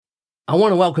I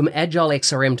want to welcome Agile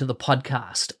XRM to the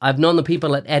podcast. I've known the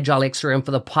people at Agile XRM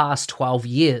for the past 12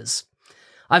 years.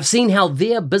 I've seen how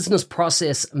their business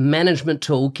process management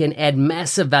tool can add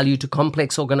massive value to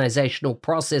complex organizational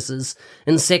processes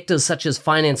in sectors such as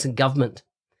finance and government.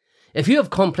 If you have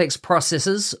complex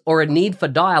processes or a need for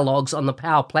dialogues on the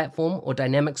Power Platform or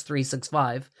Dynamics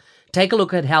 365, take a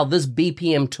look at how this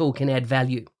BPM tool can add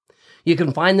value. You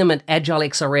can find them at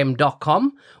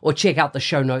agilexrm.com or check out the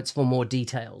show notes for more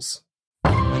details.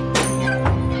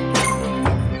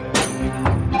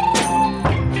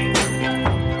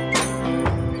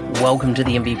 Welcome to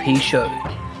the MVP Show.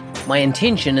 My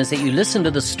intention is that you listen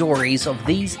to the stories of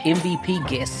these MVP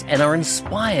guests and are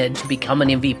inspired to become an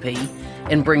MVP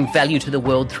and bring value to the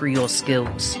world through your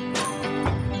skills.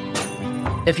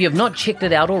 If you have not checked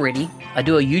it out already, I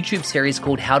do a YouTube series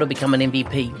called How to Become an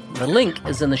MVP. The link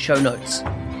is in the show notes.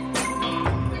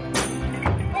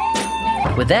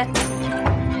 With that,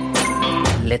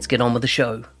 let's get on with the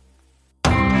show.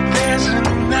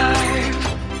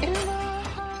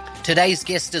 Today's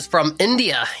guest is from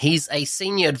India. He's a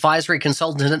senior advisory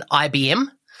consultant at IBM,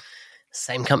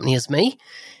 same company as me.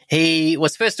 He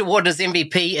was first awarded as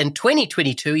MVP in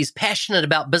 2022. He's passionate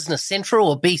about Business Central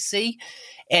or BC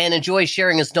and enjoys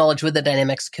sharing his knowledge with the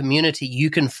Dynamics community.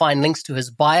 You can find links to his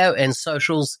bio and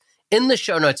socials in the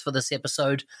show notes for this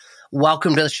episode.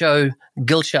 Welcome to the show,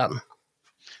 Gulshan.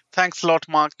 Thanks a lot,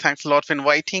 Mark. Thanks a lot for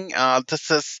inviting.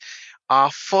 This is our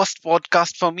first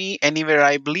podcast for me anywhere,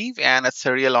 I believe, and it's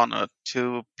a real honor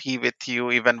to be with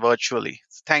you even virtually.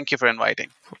 Thank you for inviting.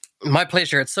 My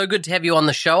pleasure. It's so good to have you on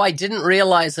the show. I didn't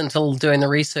realize until doing the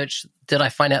research did I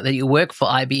find out that you work for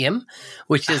IBM,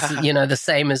 which is, the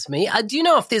same as me. Do you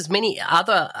know if there's many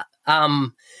other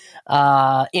MVPs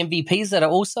that are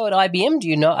also at IBM? Do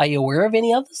you know? Are you aware of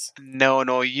any others? No.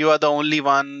 You are the only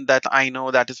one that I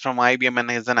know that is from IBM and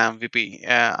is an MVP.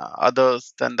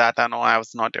 Others than that, I know I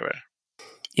was not aware.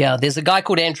 Yeah, there's a guy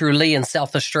called Andrew Lee in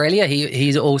South Australia.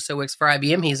 He also works for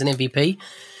IBM. He's an MVP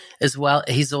as well.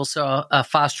 He's also a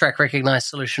fast track recognized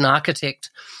solution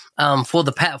architect for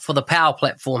the Power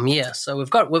Platform. Yeah, so we've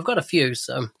got a few.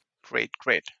 So great.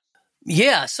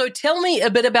 Yeah, so tell me a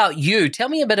bit about you. Tell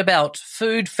me a bit about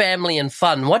food, family, and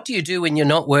fun. What do you do when you're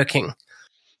not working?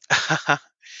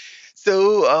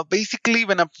 So basically,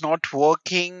 when I'm not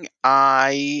working,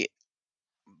 I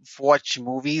watch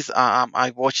movies.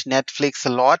 I watch Netflix a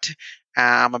lot.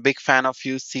 I'm a big fan of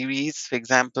few series. For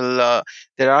example,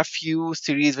 there are few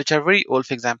series which are very old.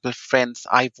 For example, Friends.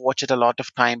 I've watched it a lot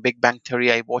of time. Big Bang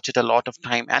Theory. I watch it a lot of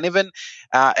time. And even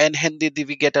in Hindi,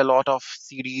 we get a lot of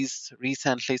series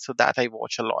recently, so that I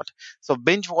watch a lot. So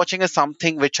binge watching is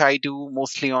something which I do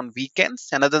mostly on weekends.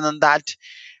 And other than that,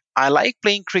 I like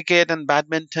playing cricket and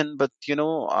badminton, but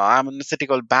I'm in a city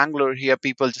called Bangalore. Here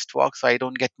people just walk, so I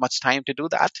don't get much time to do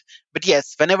that. But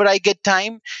yes, whenever I get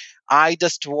time, I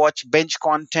just watch binge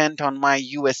content on my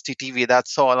UST TV.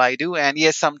 That's all I do. And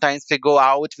yes, sometimes we go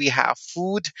out, we have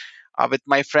food with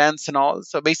my friends and all.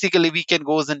 So basically, weekend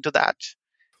goes into that.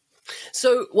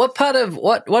 So what part of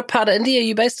India are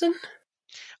you based in?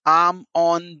 I'm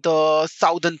on the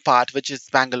southern part, which is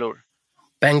Bangalore.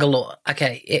 Bangalore.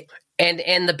 Okay.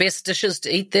 And the best dishes to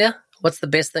eat there? What's the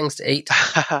best things to eat?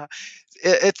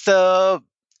 It's the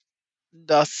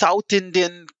South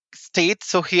Indian state.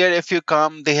 So here, if you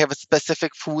come, they have a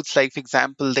specific foods. Like, for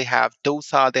example, they have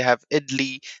dosa, they have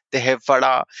idli, they have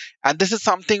vada. And this is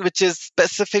something which is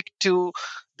specific to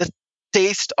the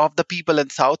taste of the people in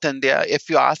South India.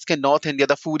 If you ask in North India,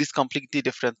 the food is completely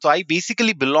different. So I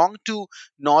basically belong to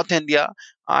North India.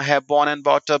 I have born and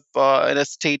brought up in a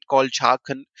state called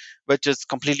Jharkhand, which is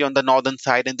completely on the northern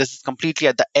side, and this is completely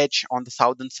at the edge on the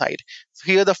southern side. So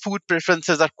here the food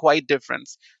preferences are quite different.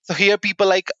 So here people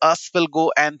like us will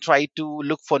go and try to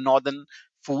look for northern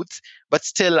foods, but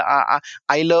still I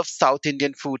love South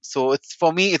Indian food. So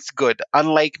for me it's good.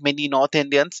 Unlike many North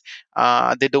Indians,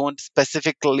 they don't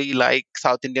specifically like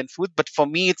South Indian food, but for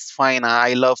me it's fine.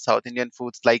 I love South Indian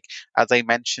foods, like as I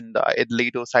mentioned,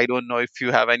 idli, dosa. I don't know if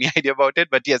you have any idea about it,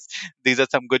 but yes, these are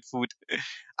some good food.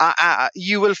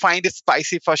 You will find it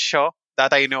spicy for sure,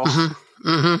 that I know.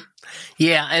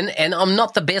 Yeah, and I'm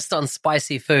not the best on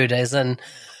spicy food, as in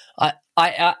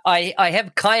I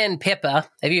have cayenne pepper.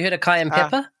 Have you heard of cayenne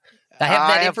pepper? I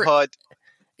have heard.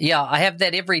 Yeah, I have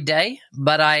that every day,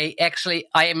 but I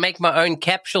make my own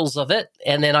capsules of it,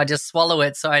 and then I just swallow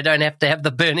it so I don't have to have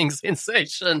the burning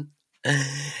sensation.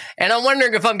 And I'm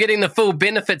wondering if I'm getting the full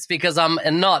benefits because I'm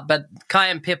not, but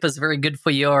cayenne pepper is very good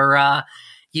for your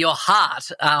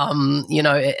heart,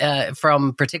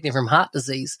 from protecting from heart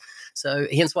disease. So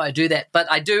hence why I do that. But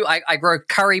I grow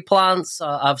curry plants.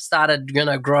 I've started,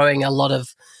 growing a lot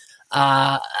of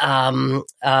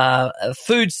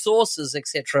food sources,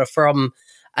 etc., from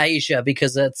Asia,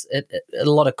 because a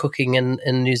lot of cooking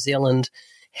in New Zealand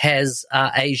has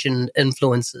Asian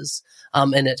influences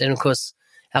in it, and of course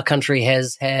our country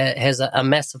has a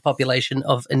massive population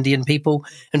of Indian people.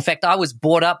 In fact, I was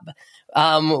brought up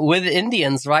with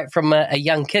Indians right from a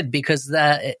young kid, because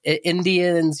the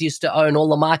Indians used to own all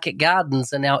the market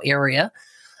gardens in our area.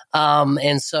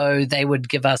 And so they would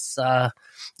give us, as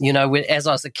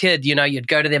I was a kid, you'd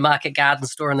go to their market garden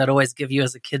store and they'd always give you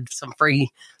as a kid some free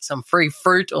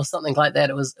fruit or something like that.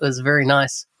 It was very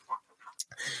nice.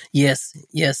 Yes,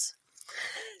 yes.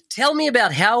 Tell me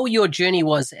about how your journey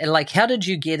was. Like, how did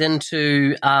you get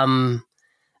into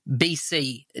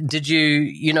BC? Did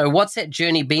what's that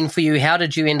journey been for you? How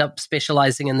did you end up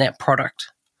specializing in that product?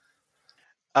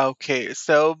 Okay,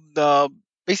 so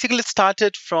basically it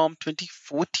started from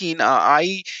 2014.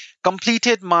 I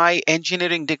completed my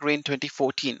engineering degree in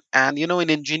 2014, and in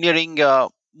engineering,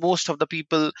 most of the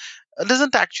people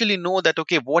doesn't actually know that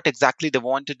okay what exactly they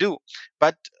want to do,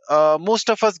 but most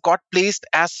of us got placed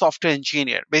as software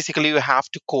engineer. Basically, you have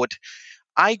to code.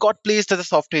 I got placed as a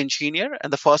software engineer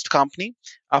in the first company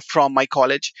from my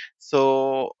college.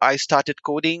 So I started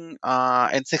coding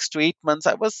in 6 to 8 months.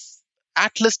 I was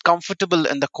at least comfortable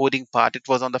in the coding part. It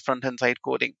was on the front end side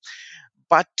coding.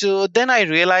 But then I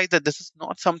realized that this is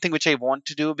not something which I want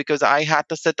to do, because I had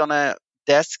to sit on a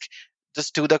desk,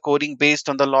 just do the coding based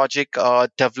on the logic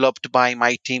developed by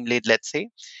my team lead, let's say.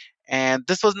 And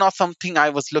this was not something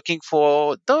I was looking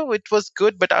for, though it was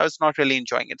good, but I was not really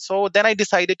enjoying it. So then I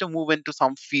decided to move into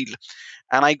some field,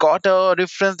 and I got a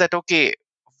reference that okay,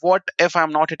 what if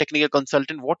I'm not a technical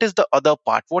consultant? What is the other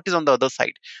part? What is on the other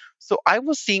side? So I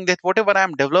was seeing that whatever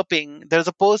I'm developing, there's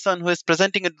a person who is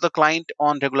presenting it to the client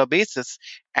on regular basis,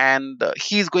 and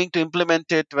he's going to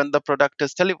implement it when the product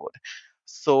is delivered.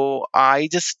 So I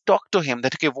just talked to him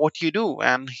that okay, what you do,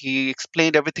 and he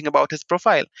explained everything about his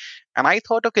profile. And I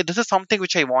thought, okay, this is something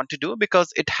which I want to do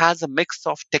because it has a mix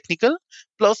of technical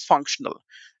plus functional.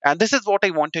 And this is what I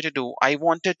wanted to do. I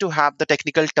wanted to have the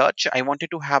technical touch. I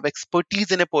wanted to have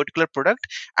expertise in a particular product,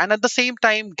 and at the same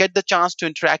time get the chance to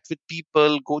interact with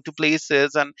people, go to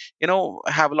places, and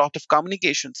have a lot of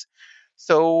communications.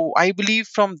 So I believe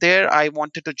from there I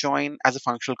wanted to join as a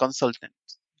functional consultant.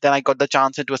 Then I got the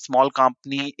chance into a small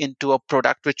company, into a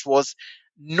product which was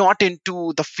not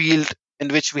into the field in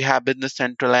which we have Business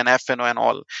Central and FNO and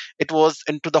all. It was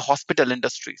into the hospital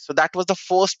industry. So that was the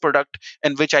first product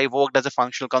in which I worked as a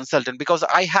functional consultant, because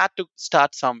I had to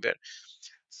start somewhere.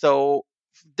 So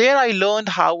there I learned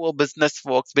how a business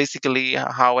works, basically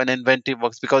how an inventory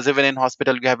works, because even in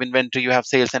hospital you have inventory, you have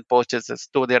sales and purchases,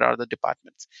 so there are the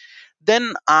departments.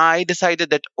 Then I decided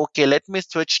that okay, let me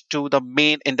switch to the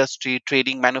main industry,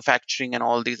 trading, manufacturing, and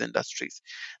all these industries.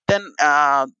 Then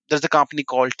there's a company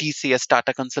called TCS,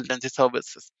 Tata Consultancy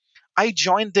Services. I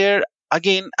joined there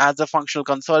again as a functional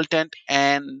consultant,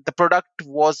 and the product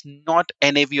was not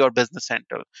NAV or Business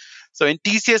Central. So in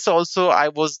TCS also, I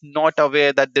was not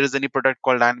aware that there is any product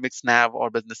called Dynamics Nav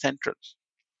or Business Central.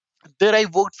 There I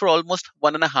worked for almost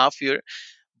 1.5 years,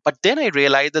 but then I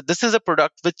realized that this is a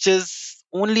product which is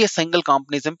only a single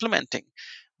company is implementing.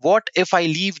 What if I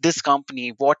leave this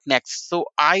company? What next? So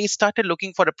I started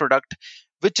looking for a product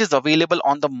which is available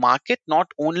on the market, not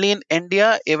only in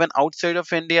India, even outside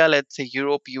of India, let's say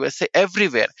Europe, USA,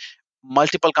 everywhere.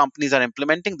 Multiple companies are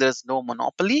implementing. There's no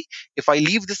monopoly. If I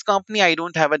leave this company, I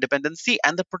don't have a dependency,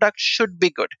 and the product should be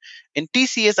good. In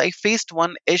TCS, I faced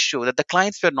one issue that the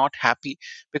clients were not happy,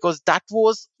 because that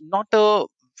was not a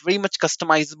very much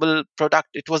customizable product.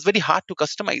 It was very hard to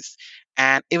customize,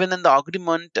 and even in the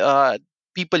agreement,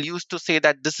 people used to say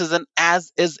that this is an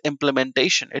as is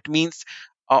implementation. It means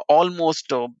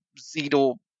almost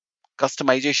zero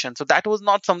customization. So that was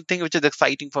not something which is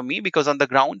exciting for me, because on the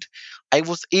ground, I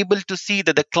was able to see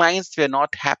that the clients were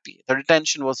not happy. The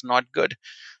retention was not good.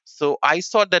 So I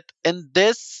saw that in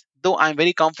this, though I'm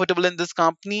very comfortable in this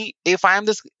company, if I am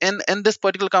this in this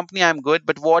particular company, I'm good.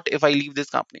 But what if I leave this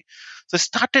company? So I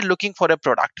started looking for a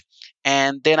product,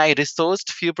 and then I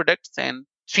researched few products, and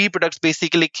three products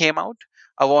basically came out.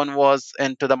 One was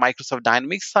into the Microsoft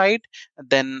Dynamics side.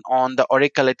 Then on the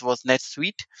Oracle, it was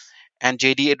NetSuite and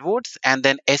JD Edwards, and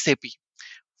then SAP.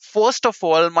 First of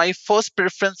all, my first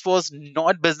preference was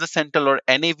not Business Central or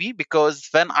NAV, because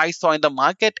when I saw in the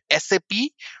market, SAP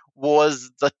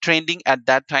was the trending at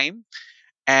that time,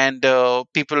 and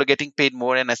people are getting paid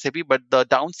more in SAP. But the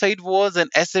downside was in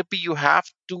SAP, you have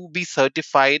to be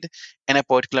certified in a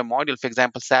particular module, for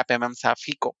example, SAP SAP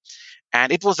FICO.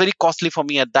 And it was very costly for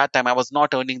me at that time. I was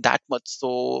not earning that much.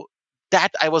 So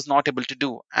That I was not able to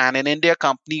do. And in India,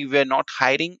 company we're not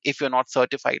hiring if you're not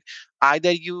certified.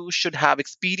 Either you should have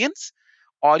experience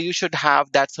or you should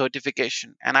have that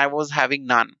certification. And I was having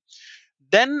none.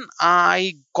 Then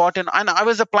I got an, and I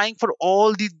was applying for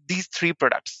all these three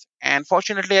products. And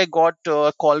fortunately, I got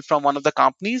a call from one of the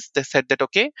companies. They said that,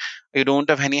 okay, you don't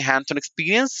have any hands on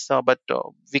experience, but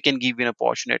we can give you an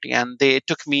opportunity. And they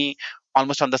took me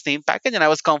almost on the same package. And I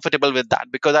was comfortable with that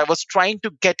because I was trying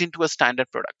to get into a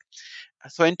standard product.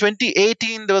 So in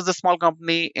 2018, there was a small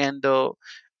company in the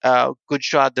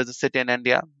Gujarat, there's a city in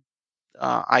India.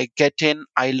 I get in,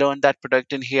 I learned that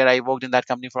product in here. I worked in that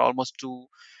company for almost 2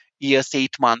 years,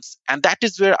 8 months. And that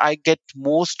is where I get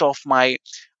most of my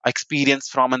experience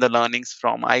from and the learnings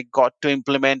from. I got to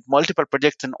implement multiple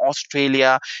projects in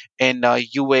Australia, in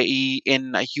UAE,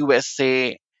 in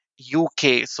USA,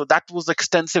 UK. So that was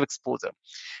extensive exposure.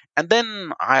 And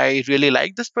then I really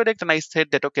liked this project and I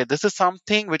said that, okay, this is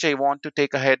something which I want to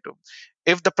take ahead.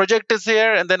 If the project is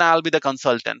here, and then I'll be the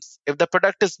consultant. If the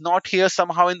product is not here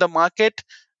somehow in the market,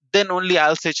 then only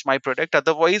I'll switch my product.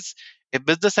 Otherwise, if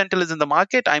Business Central is in the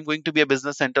market, I'm going to be a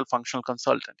Business Central functional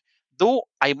consultant. Though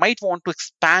I might want to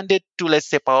expand it to, let's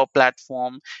say, Power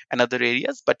Platform and other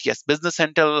areas. But yes, Business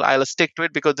Central, I'll stick to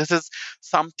it because this is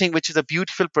something which is a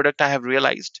beautiful product I have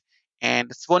realized. And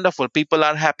it's wonderful. People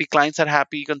are happy, clients are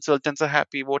happy, consultants are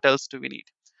happy. What else do we need?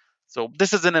 So,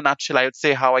 this is in a nutshell, I would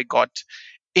say, how I got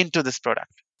into this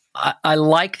product. I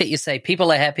like that you say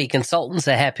people are happy, consultants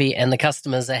are happy, and the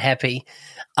customers are happy.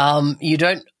 You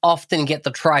don't often get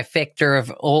the trifecta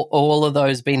of all of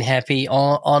those being happy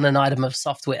on an item of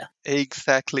software.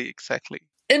 Exactly, exactly.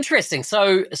 Interesting.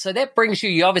 So that brings you.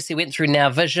 You obviously went through Now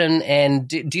Vision, and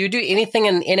do you do anything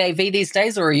in NAV these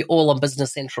days, or are you all on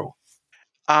Business Central?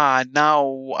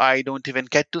 Now I don't even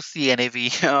get to see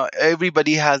NAV.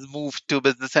 Everybody has moved to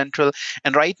Business Central,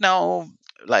 and right now,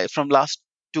 like from last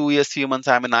 2 years, few months,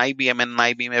 I'm in IBM, and in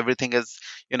IBM everything is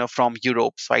from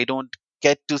Europe, so I don't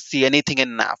get to see anything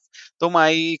in NAV. Though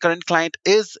my current client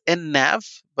is in NAV,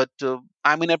 but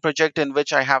I'm in a project in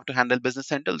which I have to handle Business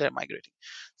Central. They're migrating,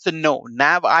 so no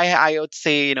NAV. I would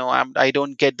say I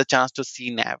don't get the chance to see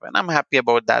NAV, and I'm happy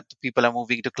about that. People are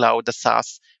moving to cloud, the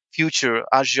SaaS future,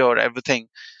 Azure, everything.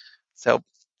 So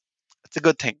it's a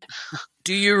good thing.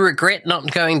 Do you regret not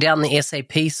going down the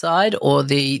SAP side or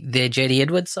the JD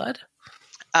Edwards side?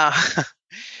 Uh,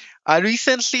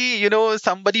 recently,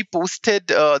 somebody posted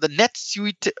the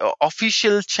NetSuite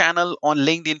official channel on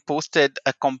LinkedIn posted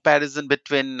a comparison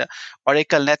between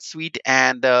Oracle NetSuite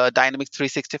and Dynamics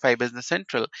 365 Business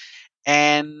Central.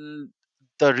 And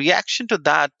the reaction to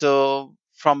that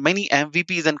from many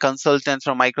MVPs and consultants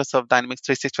from Microsoft Dynamics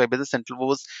 365 Business Central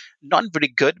was not very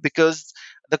good because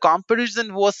the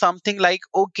comparison was something like,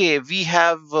 okay, we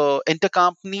have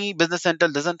intercompany, Business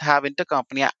Central doesn't have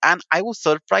intercompany. And I was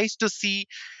surprised to see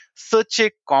such a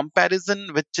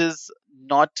comparison, which is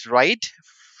not right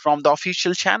from the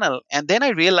official channel. And then I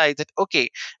realized that, okay,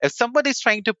 if somebody is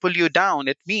trying to pull you down,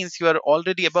 it means you are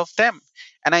already above them.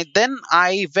 And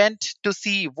I went to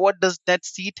see what does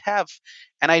NetSuite have,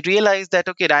 and I realized that,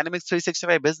 okay, Dynamics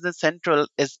 365 Business Central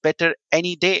is better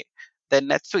any day than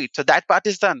NetSuite. So that part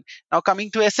is done. Now coming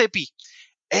to SAP.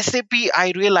 SAP,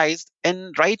 I realized,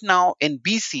 and right now in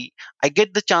BC, I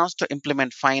get the chance to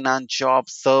implement finance, job,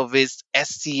 service,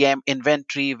 SCM,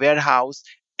 inventory, warehouse,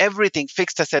 everything,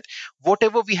 fixed asset,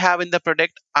 whatever we have in the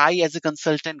product, I as a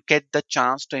consultant get the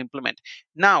chance to implement.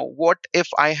 Now, what if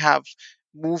I have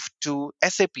moved to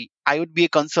SAP? I would be a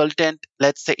consultant,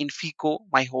 let's say in FICO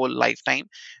my whole lifetime,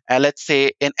 let's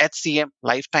say in HCM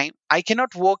lifetime. I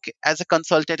cannot work as a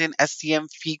consultant in SCM,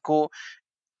 FICO,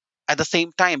 at the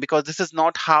same time because this is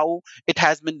not how it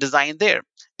has been designed there.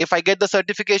 If I get the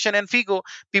certification in FICO,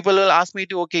 people will ask me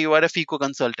to, okay, you are a FICO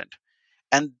consultant.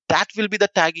 And that will be the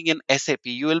tagging in SAP.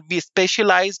 You will be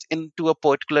specialized into a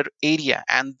particular area.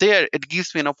 And there it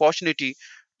gives me an opportunity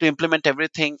to implement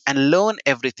everything and learn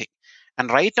everything. And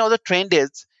right now the trend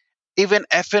is even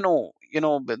FNO,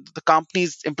 the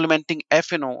companies implementing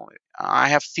FNO. I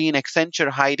have seen Accenture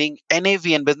hiring NAV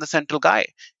and Business Central guy.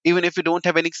 Even if you don't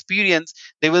have any experience,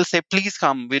 they will say, please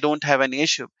come, we don't have any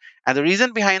issue. And the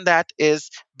reason behind that is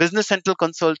Business Central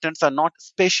consultants are not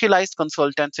specialized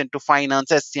consultants into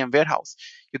finance, SCM, warehouse.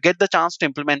 You get the chance to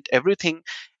implement everything.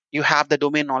 You have the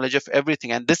domain knowledge of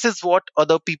everything. And this is what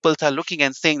other people are looking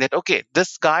and saying that, okay,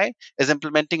 this guy is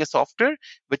implementing a software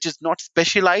which is not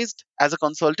specialized as a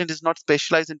consultant, is not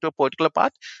specialized into a particular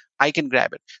part. I can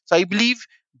grab it. So I believe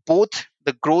both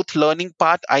the growth learning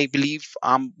part, I believe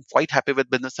I'm quite happy with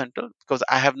Business Central because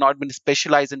I have not been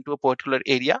specialized into a particular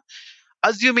area.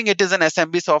 assuming it is an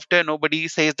SMB software, nobody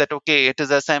says that okay, it is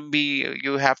SMB,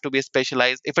 you have to be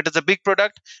specialized. If it is a big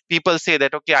product, people say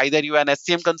that okay, either you are an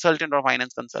SCM consultant or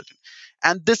finance consultant.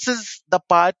 And this is the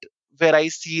part where I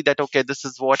see that okay, this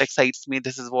is what excites me,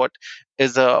 this is what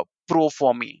is a pro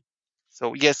for me.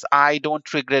 So yes, I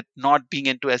don't regret not being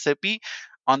into SAP.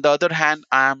 On the other hand,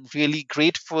 I'm really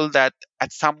grateful that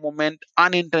at some moment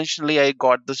unintentionally I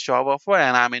got this job offer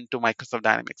and I'm into Microsoft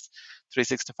Dynamics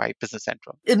 365 Business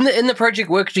Central. In the project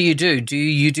work do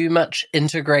you do much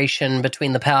integration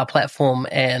between the Power Platform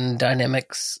and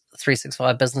Dynamics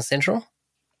 365 Business Central?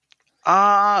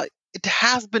 It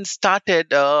has been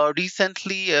started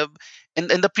recently.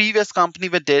 In the previous company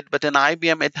we did, but in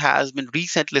IBM it has been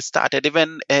recently started.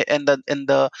 Even in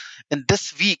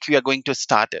this week we are going to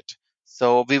start it.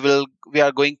 So we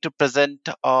are going to present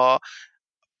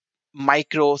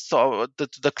micro so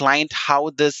to the client how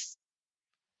this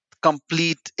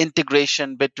complete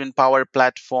integration between Power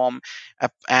Platform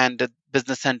and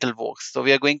Business Central works. So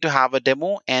we are going to have a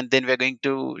demo, and then we're going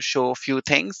to show a few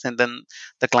things, and then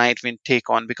the client will take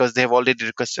on because they have already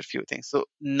requested a few things. So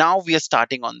now we are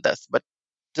starting on this, but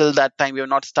till that time we are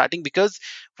not starting because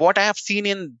what I have seen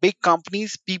in big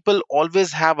companies, people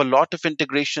always have a lot of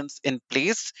integrations in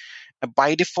place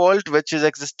by default, which is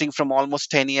existing from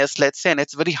almost 10 years, let's say, and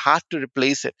it's very hard to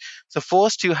replace it. So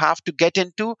first you have to get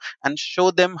into and show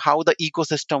them how the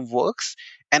ecosystem works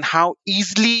and how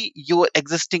easily your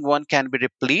existing one can be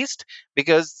replaced.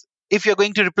 Because if you're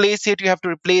going to replace it, you have to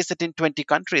replace it in 20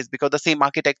 countries because the same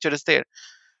architecture is there.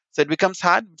 So it becomes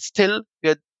hard. Still,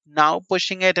 we are now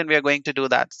pushing it and we are going to do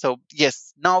that. So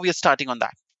yes, now we are starting on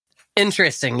that.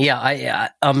 Interesting. Yeah,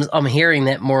 I'm hearing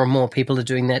that more and more people are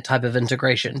doing that type of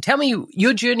integration. Tell me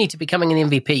your journey to becoming an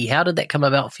MVP. How did that come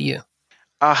about for you?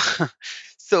 Uh,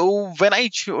 so when I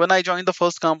joined the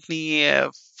first company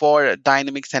for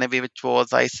Dynamics anyway, which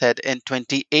was I said in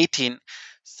 2018.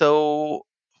 So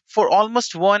for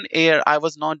almost 1 year, I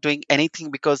was not doing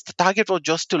anything because the target was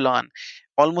just to learn.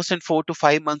 Almost in 4 to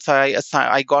 5 months,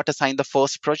 I got assigned the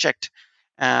first project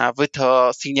with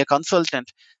a senior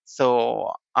consultant.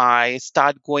 So I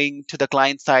start going to the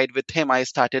client side with him. I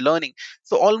started learning.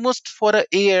 So almost for a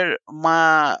year,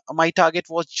 my target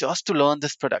was just to learn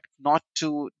this product, not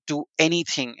to do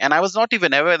anything. And I was not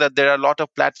even aware that there are a lot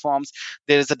of platforms.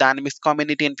 There is a Dynamics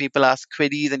community, and people ask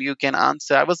queries, and you can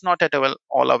answer. I was not at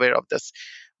all aware of this.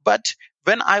 But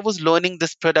when I was learning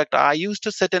this product, I used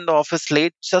to sit in the office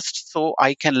late just so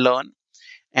I can learn.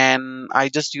 And I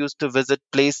just used to visit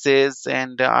places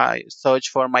and I search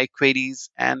for my queries.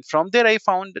 And from there, I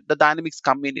found the Dynamics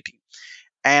community,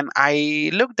 and I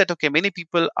looked at okay, many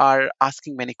people are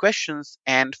asking many questions,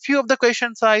 and few of the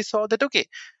questions I saw that okay,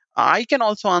 I can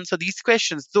also answer these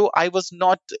questions, though I was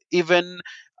not even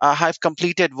have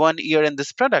completed 1 year in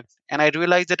this product. And I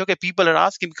realized that okay, people are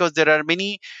asking because there are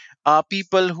many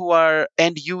people who are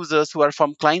end users who are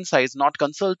from client sides, not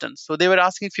consultants. So they were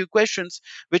asking few questions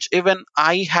which even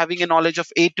I, having a knowledge of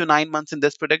 8 to 9 months in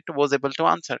this product, was able to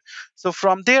answer. So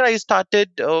from there I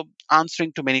started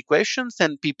answering to many questions,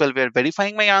 and people were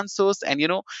verifying my answers. And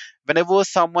whenever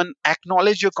someone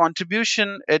acknowledge your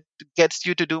contribution, it gets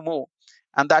you to do more.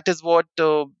 And that is what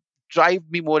drive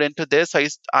me more into this.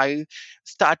 I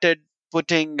started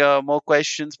putting more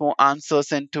questions, more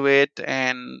answers into it.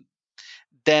 And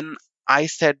then I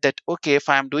said that okay, if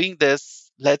I'm doing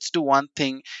this, let's do one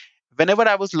thing. Whenever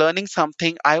I was learning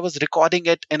something, I was recording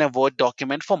it in a Word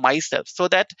document for myself so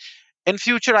that in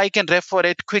future I can refer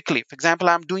it quickly. For example,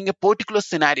 I'm doing a particular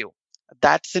scenario,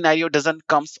 that scenario doesn't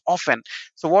comes often.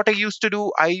 So what I used to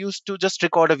do, I used to just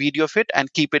record a video of it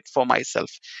and keep it for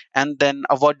myself, and then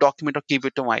a Word document or keep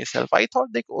it to myself. I thought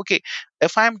like okay,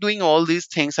 if I'm doing all these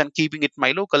things and keeping it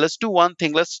my local, let's do one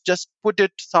thing, let's just put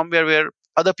it somewhere where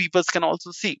other people can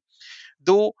also see.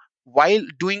 Though while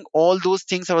doing all those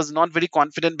things, I was not very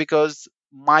confident because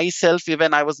myself,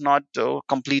 even I was not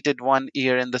completed 1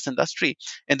 year in this industry,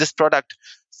 in this product.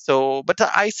 So but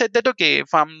I said that okay,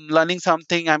 if I'm learning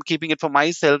something, I'm keeping it for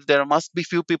myself, there must be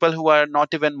few people who are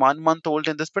not even 1 month old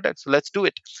in this product, so let's do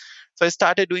it. So I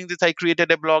started doing this. I created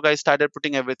a blog, I started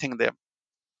putting everything there.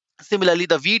 Similarly,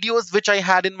 the videos which I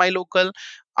had in my local,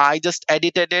 I just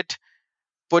edited it,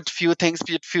 put few things,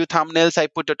 put few thumbnails, I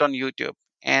put it on YouTube,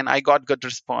 and I got good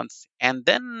response. And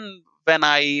then when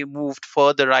I moved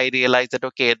further, I realized that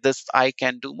okay, this I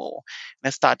can do more, and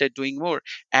I started doing more.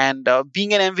 And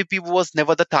being an MVP was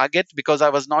never the target because I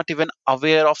was not even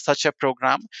aware of such a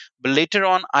program. But later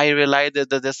on, I realized that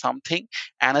there's something,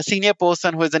 and a senior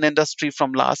person who is in industry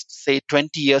from last say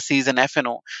 20 years, he's an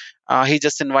FNO. He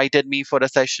just invited me for a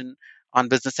session on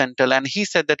Business Central, and he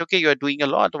said that okay, you are doing a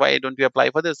lot, why don't you apply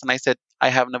for this? And I said I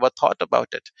have never thought about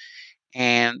it.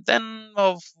 And then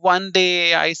one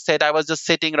day I said, I was just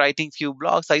sitting writing few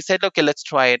blogs. I said, okay, let's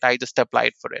try it. I just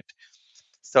applied for it.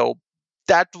 So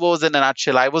that was in a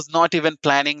nutshell. I was not even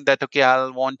planning that, okay,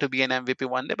 I'll want to be an MVP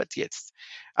one day, but yes,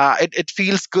 it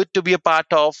feels good to be a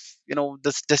part of,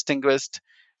 this distinguished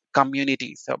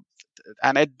community. So,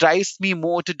 and it drives me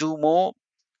more to do more.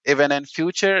 Even in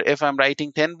future, if I'm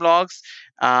writing 10 blogs,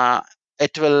 uh,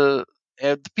 it will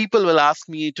the people will ask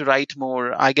me to write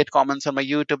more. I get comments on my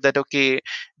YouTube that, okay,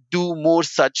 do more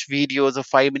such videos of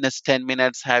 5 minutes, 10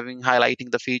 minutes,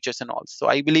 highlighting the features and all. So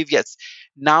I believe, yes,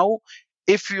 now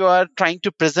if you are trying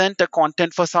to present a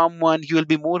content for someone, you will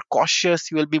be more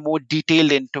cautious, you will be more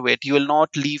detailed into it, you will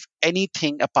not leave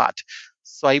anything apart.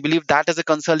 So I believe that as a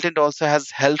consultant also has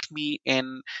helped me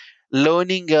in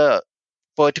learning a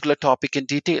particular topic in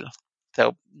detail.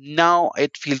 So now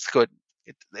it feels good.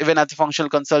 Even as a functional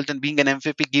consultant, being an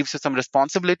MVP gives you some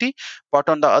responsibility, but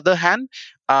on the other hand,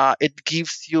 it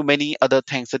gives you many other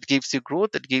things. It gives you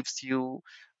growth. It gives you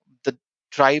the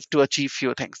drive to achieve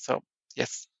few things. So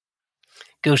yes.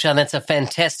 Gulshan, that's a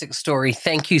fantastic story.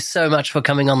 Thank you so much for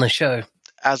coming on the show.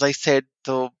 As I said,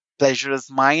 the pleasure is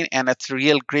mine, and it's a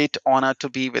real great honor to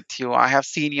be with you. I have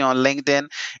seen you on LinkedIn,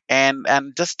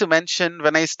 and just to mention,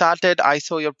 when I started, I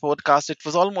saw your podcast. It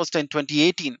was almost in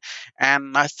 2018,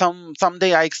 and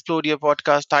someday I explored your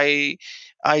podcast. I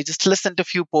just listened to a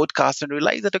few podcasts and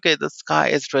realized that, okay, this guy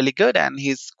is really good and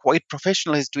he's quite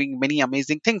professional. He's doing many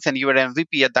amazing things, and you were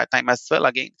MVP at that time as well.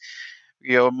 Again,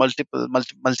 your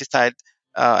multi-side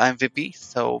MVP.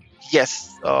 So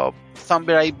yes,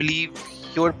 somewhere I believe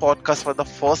your podcast was the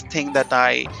first thing that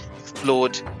I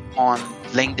explored on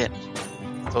LinkedIn.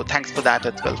 So thanks for that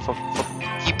as well, for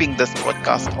keeping this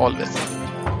podcast always.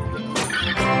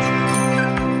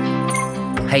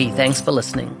 Hey, thanks for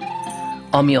listening.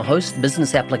 I'm your host,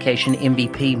 Business Application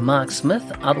MVP Mark Smith,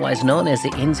 otherwise known as the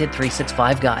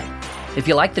NZ365 Guy. If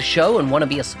you like the show and want to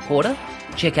be a supporter,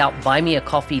 check out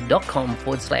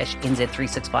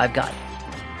buymeacoffee.com/NZ365 Guy.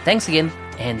 Thanks again,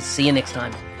 and see you next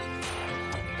time.